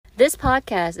This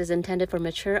podcast is intended for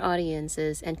mature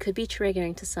audiences and could be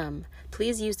triggering to some.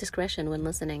 Please use discretion when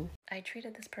listening. I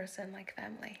treated this person like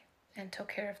family and took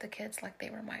care of the kids like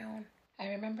they were my own. I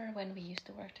remember when we used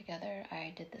to work together,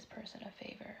 I did this person a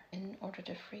favor. In order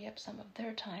to free up some of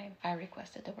their time, I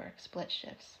requested to work split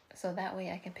shifts. So that way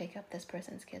I can pick up this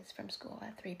person's kids from school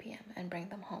at 3 p.m. and bring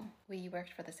them home. We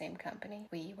worked for the same company.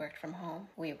 We worked from home.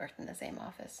 We worked in the same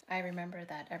office. I remember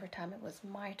that every time it was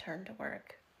my turn to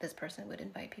work, this person would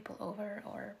invite people over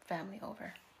or family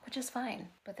over, which is fine,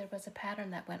 but there was a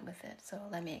pattern that went with it, so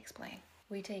let me explain.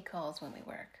 We take calls when we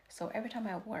work, so every time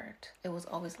I worked, it was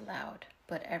always loud,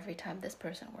 but every time this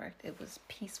person worked, it was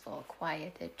peaceful,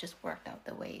 quiet, it just worked out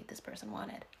the way this person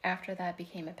wanted. After that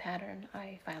became a pattern,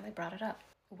 I finally brought it up.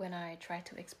 When I tried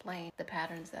to explain the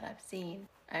patterns that I've seen,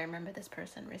 I remember this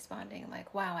person responding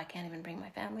like, wow, I can't even bring my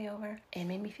family over. It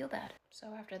made me feel bad. So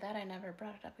after that, I never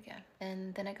brought it up again.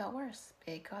 And then it got worse.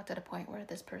 It got to the point where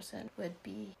this person would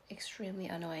be extremely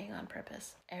annoying on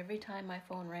purpose. Every time my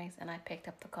phone rings and I picked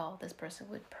up the call, this person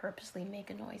would purposely make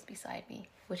a noise beside me,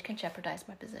 which can jeopardize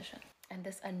my position. And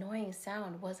this annoying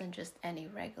sound wasn't just any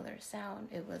regular sound.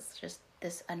 It was just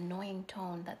this annoying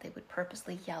tone that they would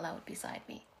purposely yell out beside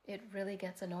me. It really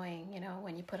gets annoying,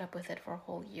 when you put up with it for a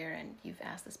whole year and you've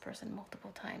asked this person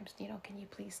multiple times, can you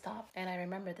please stop? And I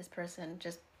remember this person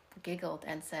just giggled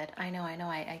and said, I know,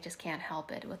 I just can't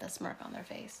help it, with a smirk on their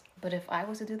face. But if I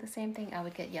was to do the same thing, I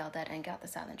would get yelled at and got the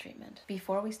silent treatment.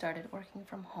 Before we started working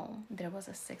from home, there was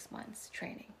a 6 months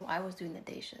training. I was doing the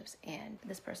day shifts and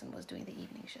this person was doing the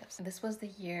evening shifts. This was the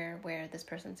year where this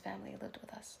person's family lived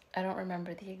with us. I don't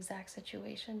remember the exact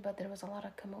situation, but there was a lot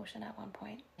of commotion at one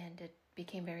point and it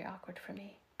became very awkward for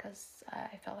me because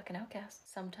I felt like an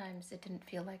outcast. Sometimes it didn't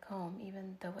feel like home,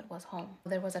 even though it was home.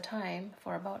 There was a time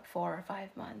for about 4 or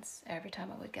 5 months, every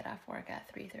time I would get off work at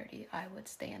 3:30, I would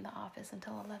stay in the office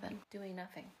until 11, doing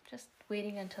nothing, just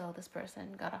waiting until this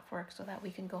person got off work so that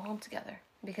we can go home together.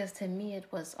 Because to me, it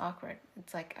was awkward.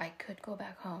 It's like I could go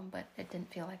back home, but it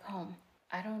didn't feel like home.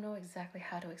 I don't know exactly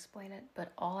how to explain it,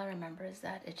 but all I remember is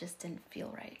that it just didn't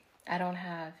feel right. I don't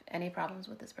have any problems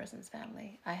with this person's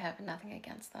family. I have nothing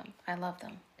against them. I love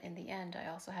them. In the end,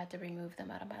 I also had to remove them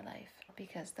out of my life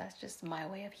because that's just my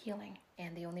way of healing.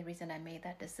 And the only reason I made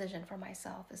that decision for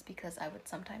myself is because I would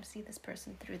sometimes see this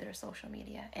person through their social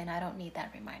media and I don't need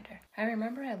that reminder. I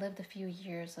remember I lived a few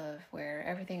years of where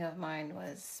everything of mine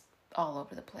was all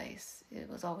over the place. It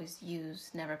was always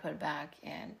used, never put back,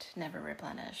 and never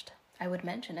replenished. I would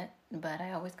mention it, but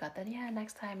I always got that,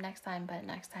 next time, but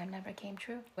next time never came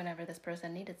true. Whenever this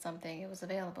person needed something, it was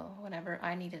available. Whenever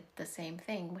I needed the same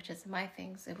thing, which is my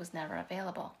things, it was never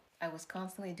available. I was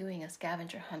constantly doing a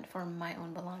scavenger hunt for my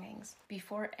own belongings.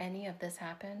 Before any of this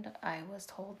happened, I was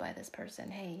told by this person,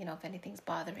 hey, if anything's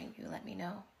bothering you, let me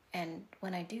know. And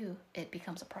when I do, it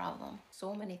becomes a problem.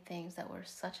 So many things that were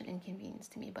such an inconvenience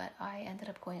to me, but I ended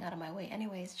up going out of my way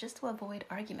anyways, just to avoid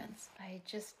arguments. I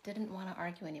just didn't want to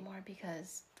argue anymore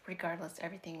because regardless,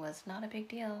 everything was not a big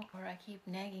deal, or I keep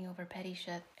nagging over petty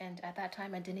shit. And at that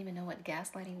time, I didn't even know what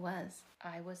gaslighting was.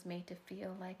 I was made to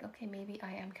feel like, okay, maybe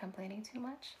I am complaining too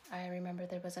much. I remember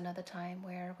there was another time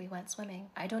where we went swimming.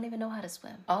 I don't even know how to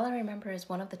swim. All I remember is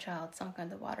one of the child sunk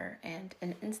underwater, and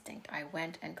in instinct, I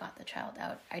went and got the child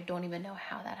out. I don't even know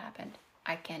how that happened.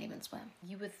 I can't even swim.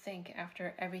 You would think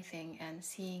after everything and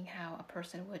seeing how a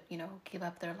person would, give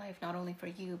up their life not only for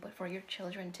you, but for your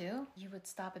children too, you would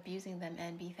stop abusing them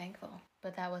and be thankful.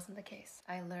 But that wasn't the case.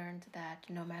 I learned that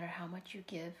no matter how much you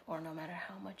give or no matter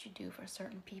how much you do for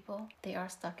certain people, they are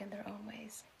stuck in their own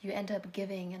ways. You end up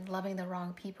giving and loving the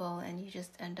wrong people and you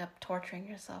just end up torturing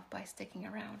yourself by sticking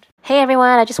around. Hey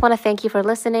everyone, I just want to thank you for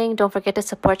listening. Don't forget to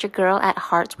support your girl at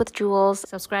Hearts with Jewels.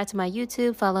 Subscribe to my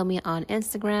YouTube, follow me on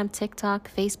Instagram, TikTok,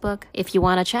 Facebook. If you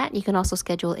want to chat, you can also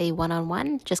schedule a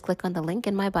one-on-one. Just click on the link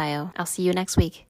in my bio. I'll see you next week.